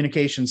your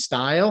communication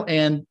style,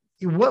 and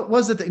what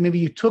was it that maybe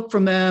you took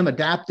from them,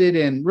 adapted,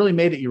 and really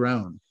made it your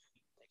own?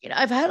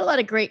 I've had a lot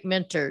of great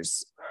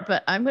mentors,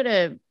 but I'm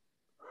a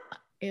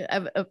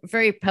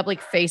very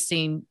public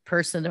facing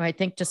person who I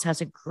think just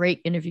has a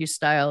great interview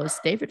style is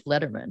David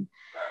Letterman.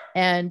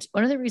 And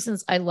one of the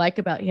reasons I like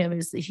about him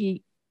is that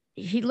he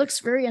looks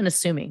very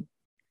unassuming.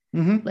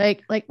 Mm-hmm.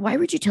 Like, why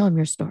would you tell him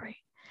your story?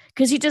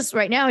 Because he just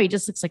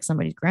looks like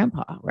somebody's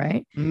grandpa,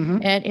 right? Mm-hmm.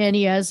 And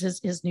he has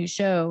his new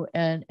show,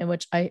 and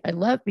which I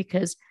love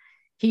because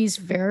he's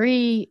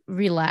very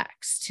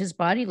relaxed. His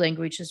body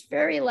language is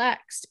very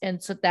relaxed.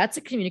 And so that's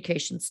a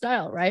communication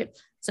style, right?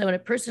 So when a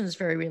person is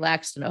very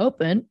relaxed and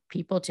open,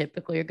 people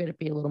typically are going to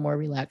be a little more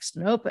relaxed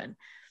and open.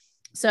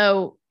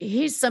 So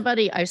he's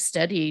somebody I've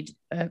studied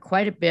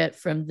quite a bit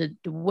from the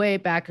way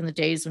back in the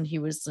days when he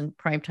was in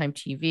primetime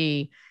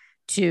TV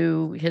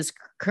to his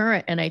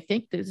current. And I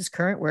think that his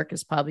current work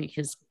is probably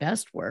his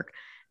best work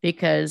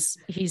because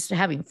he's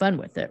having fun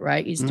with it,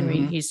 right? He's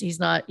doing, he's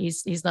not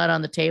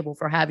on the table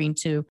for having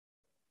to,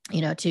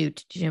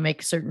 to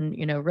make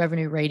certain,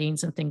 revenue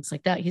ratings and things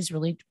like that. He's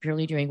really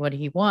purely doing what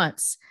he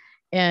wants.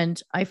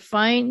 And I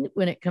find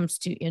when it comes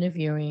to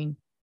interviewing,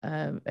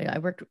 I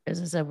worked,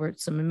 as I said, with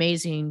some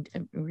amazing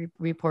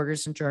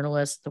reporters and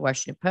journalists, the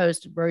Washington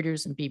Post,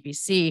 Reuters, and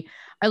BBC.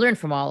 I learned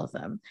from all of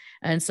them.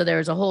 And so there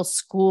was a whole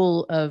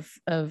school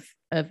of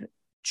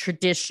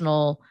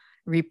traditional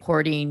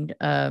reporting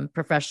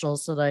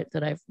professionals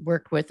that I've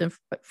worked with. And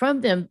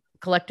from them,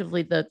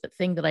 collectively, the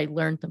thing that I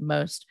learned the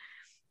most,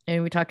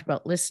 and we talked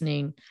about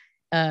listening,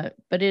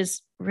 but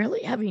is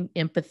really having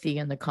empathy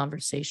in the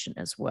conversation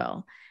as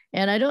well.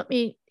 And I don't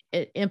mean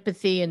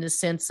empathy in the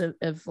sense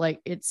of like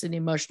it's an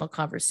emotional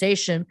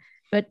conversation,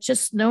 but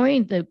just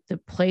knowing the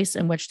place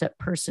in which that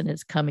person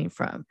is coming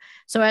from.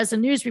 So as a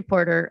news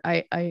reporter,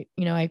 I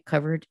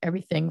covered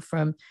everything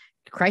from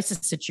crisis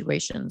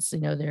situations,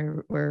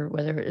 there were,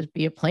 whether it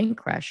be a plane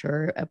crash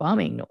or a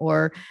bombing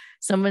or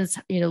someone's,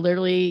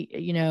 literally,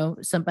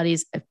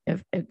 somebody's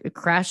a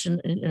crash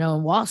in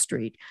Wall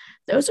Street.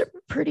 Those are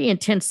pretty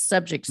intense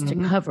subjects to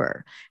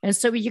cover. And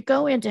so you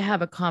go in to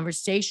have a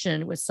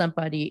conversation with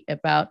somebody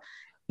about,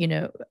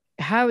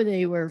 how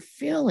they were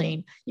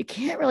feeling, you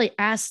can't really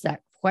ask that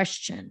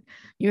question.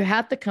 You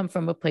have to come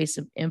from a place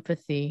of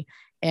empathy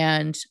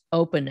and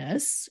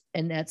openness.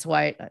 And that's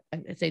why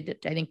I say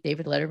that I think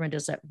David Letterman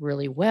does that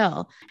really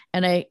well.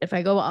 And if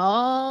I go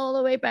all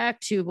the way back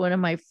to one of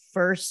my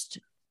first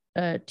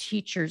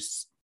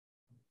teachers,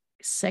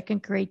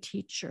 second grade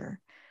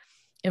teacher,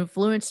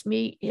 influenced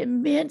me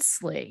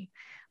immensely.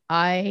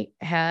 I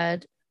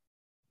had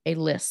a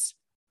lisp.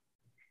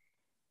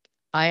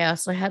 I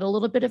also had a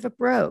little bit of a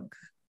brogue.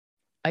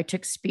 I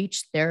took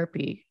speech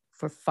therapy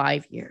for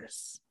 5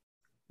 years.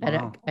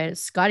 Wow. I had a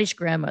Scottish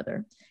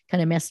grandmother,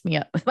 kind of messed me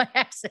up with my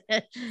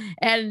accent,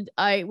 and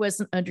I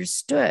wasn't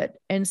understood.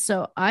 And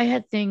so I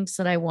had things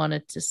that I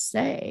wanted to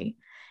say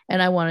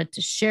and I wanted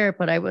to share,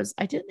 but I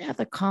didn't have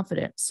the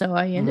confidence. So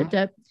I ended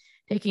up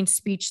taking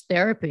speech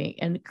therapy.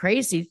 And the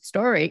crazy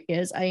story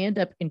is I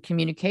ended up in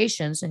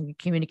communications,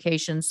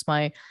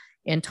 my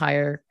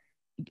entire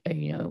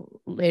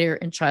later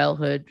in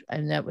childhood.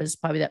 And that was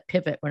probably that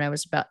pivot when I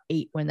was about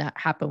 8, when that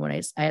happened, when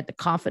I had the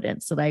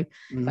confidence that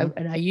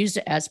I used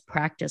it as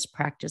practice,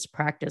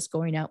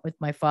 going out with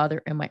my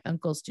father and my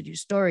uncles to do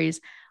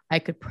stories. I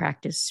could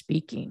practice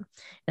speaking.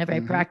 And if I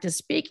practiced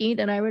speaking,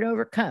 then I would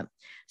overcome.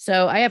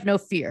 So I have no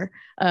fear,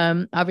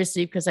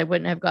 obviously, because I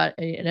wouldn't have got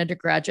an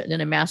undergraduate and then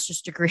a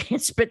master's degree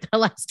and spent the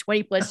last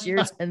 20 plus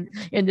years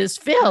in this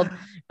field.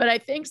 But I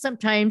think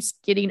sometimes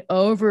getting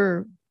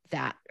over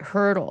that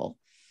hurdle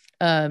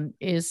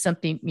is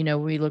something,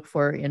 we look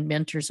for in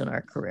mentors in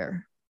our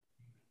career.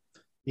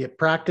 Yeah,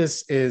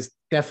 practice is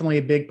definitely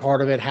a big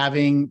part of it.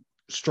 Having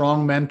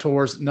strong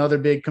mentors, another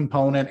big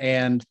component,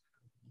 and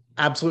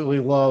absolutely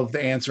love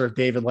the answer of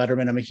David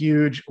Letterman. I'm a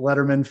huge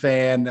Letterman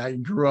fan. I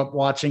grew up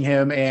watching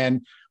him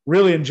and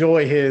really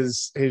enjoy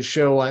his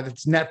show.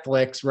 It's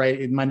Netflix,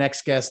 right? My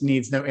next guest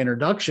needs no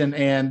introduction.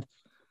 And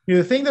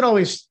the thing that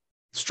always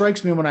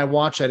strikes me when I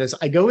watch that is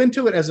I go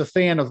into it as a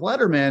fan of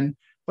Letterman,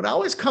 but I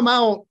always come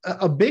out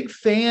a big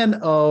fan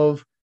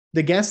of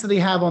the guests that they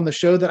have on the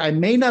show that I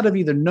may not have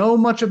either know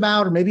much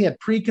about or maybe had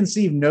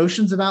preconceived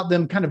notions about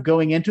them kind of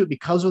going into it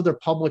because of their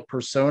public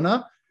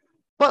persona.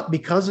 But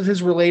because of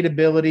his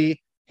relatability,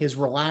 his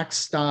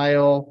relaxed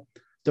style,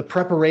 the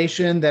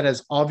preparation that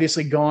has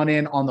obviously gone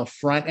in on the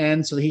front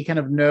end so that he kind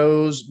of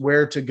knows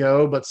where to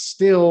go, but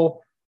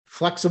still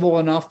flexible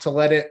enough to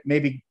let it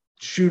maybe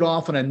shoot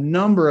off in a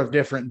number of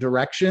different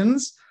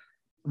directions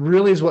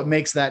really is what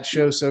makes that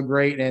show so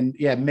great. And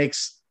yeah, it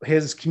makes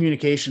his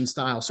communication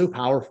style so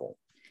powerful.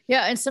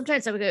 Yeah. And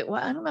sometimes I would go,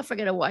 well, I don't know if I'm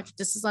going to watch.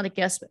 This is not a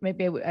guest, but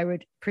maybe I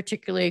would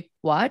particularly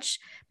watch.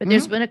 But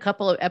there's been a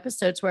couple of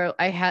episodes where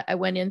I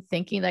went in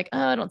thinking like,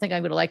 oh, I don't think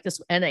I'm going to like this.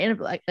 And I ended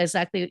up like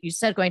exactly what you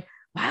said, going,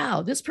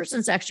 wow, this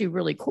person's actually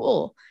really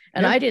cool.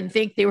 And I didn't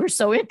think they were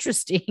so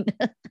interesting.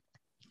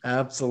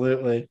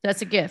 Absolutely.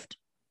 That's a gift.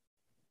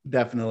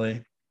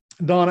 Definitely.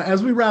 Donna,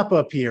 as we wrap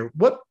up here,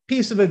 what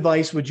piece of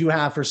advice would you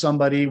have for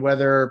somebody,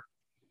 whether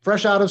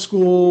fresh out of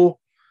school,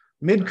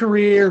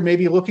 mid-career,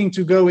 maybe looking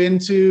to go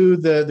into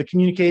the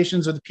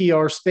communications or the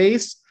PR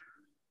space?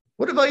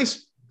 What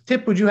advice,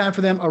 tip would you have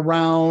for them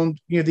around,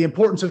 the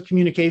importance of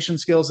communication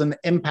skills and the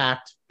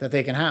impact that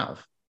they can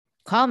have?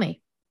 Call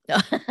me. No,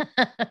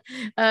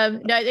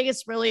 I think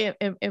it's really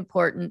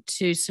important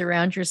to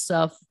surround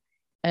yourself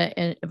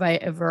by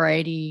a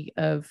variety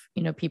of,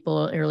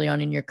 people early on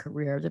in your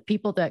career, the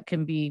people that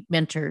can be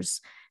mentors,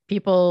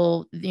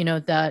 people,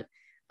 that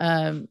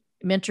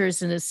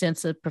mentors in the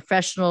sense of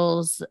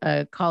professionals,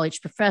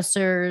 college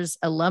professors,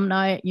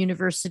 alumni at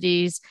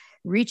universities,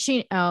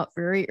 reaching out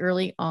very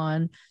early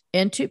on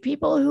and to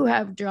people who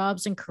have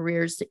jobs and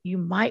careers that you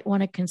might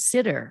want to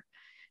consider.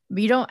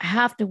 You don't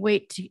have to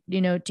wait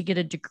to get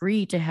a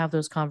degree to have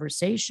those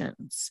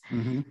conversations.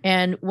 Mm-hmm.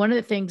 And one of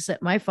the things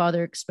that my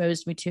father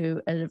exposed me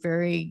to at a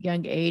very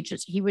young age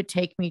is he would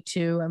take me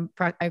to,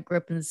 I grew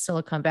up in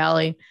Silicon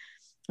Valley,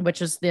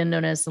 which was then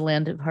known as the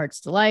land of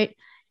Heart's Delight.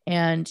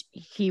 And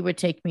he would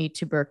take me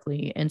to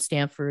Berkeley and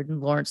Stanford and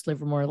Lawrence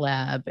Livermore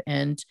Lab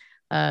and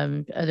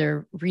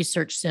other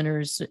research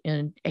centers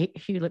in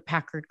Hewlett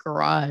Packard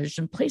Garage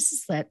and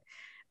places that,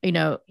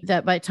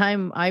 that by the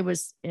time I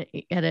was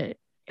had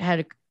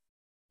a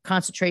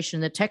concentration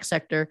in the tech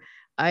sector,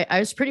 I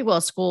was pretty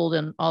well schooled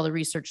in all the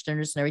research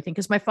centers and everything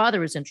because my father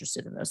was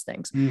interested in those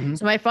things. Mm-hmm.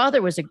 So my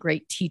father was a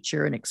great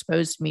teacher and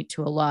exposed me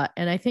to a lot.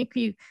 And I think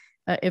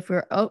if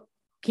we're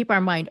keep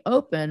our mind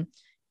open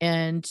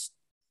and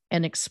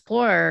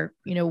explore,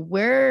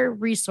 where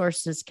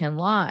resources can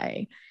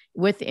lie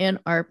within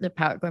the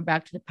power, going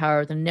back to the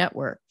power of the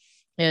network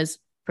is,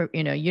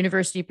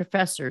 university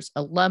professors,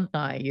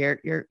 alumni,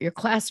 your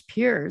class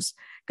peers.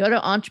 Go to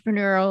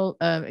entrepreneurial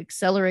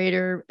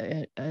accelerator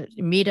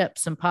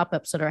meetups and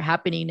pop-ups that are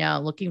happening now,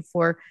 looking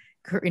for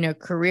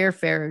career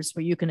fairs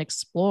where you can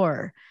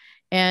explore.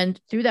 And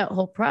through that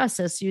whole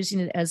process, using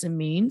it as a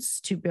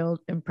means to build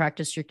and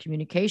practice your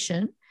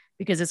communication,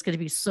 because it's going to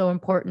be so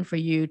important for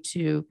you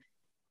to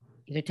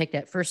either take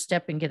that first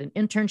step and get an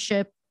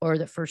internship or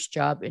the first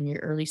job in your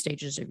early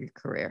stages of your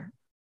career.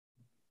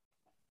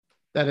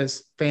 That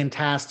is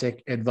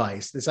fantastic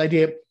advice. This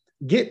idea,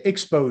 get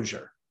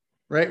exposure,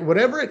 right?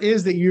 Whatever it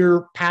is that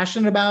you're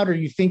passionate about or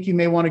you think you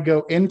may want to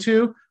go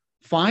into,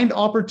 find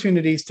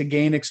opportunities to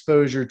gain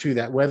exposure to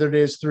that, whether it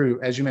is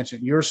through, as you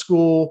mentioned, your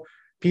school,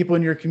 people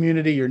in your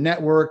community, your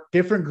network,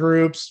 different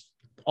groups,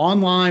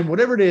 online,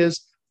 whatever it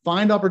is,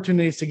 find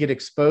opportunities to get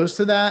exposed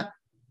to that.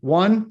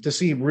 One, to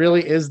see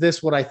really, is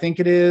this what I think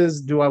it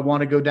is? Do I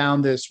want to go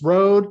down this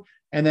road?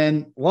 And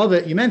then love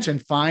it. You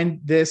mentioned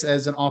find this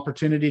as an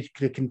opportunity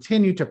to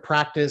continue to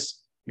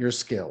practice your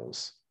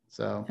skills.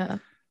 So,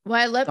 well,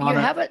 I love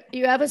Donna,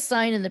 you have a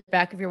sign in the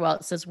back of your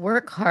wallet that says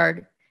work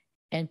hard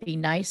and be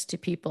nice to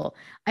people.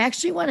 I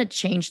actually want to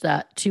change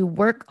that to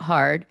work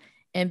hard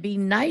and be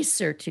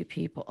nicer to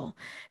people,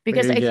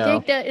 because I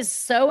think that is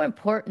so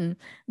important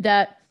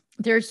that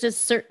there's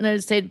just certain,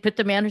 as they put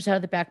the manners out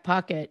of the back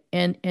pocket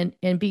and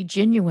be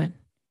genuine.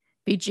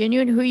 Be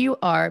genuine who you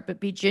are,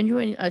 but be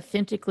genuine,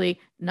 authentically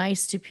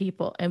nice to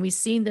people. And we've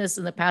seen this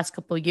in the past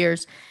couple of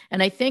years.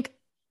 And I think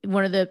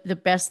one of the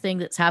best things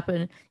that's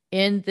happened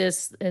in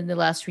the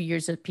last few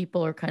years is that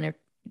people are kind of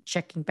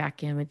checking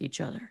back in with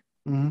each other.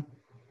 Mm-hmm.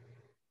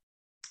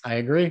 I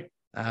agree.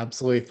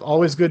 Absolutely.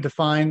 Always good to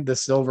find the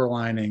silver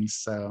linings.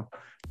 So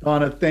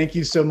Donna, thank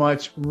you so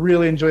much.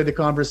 Really enjoyed the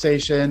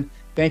conversation.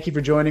 Thank you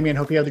for joining me and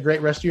hope you have a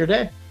great rest of your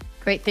day.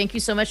 Great. Thank you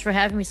so much for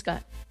having me,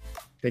 Scott.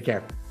 Take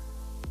care.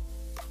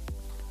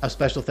 A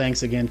special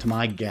thanks again to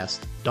my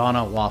guest,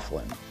 Donna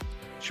Laughlin.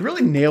 She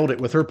really nailed it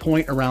with her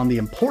point around the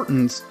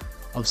importance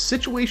of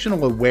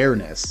situational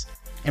awareness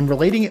and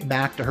relating it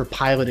back to her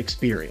pilot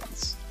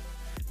experience.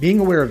 Being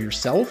aware of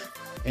yourself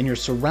and your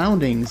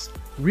surroundings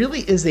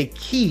really is a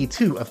key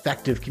to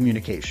effective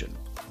communication.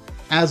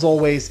 As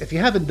always, if you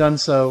haven't done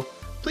so,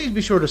 please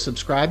be sure to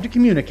subscribe to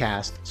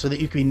Communicast so that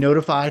you can be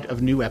notified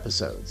of new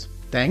episodes.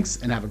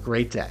 Thanks and have a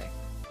great day.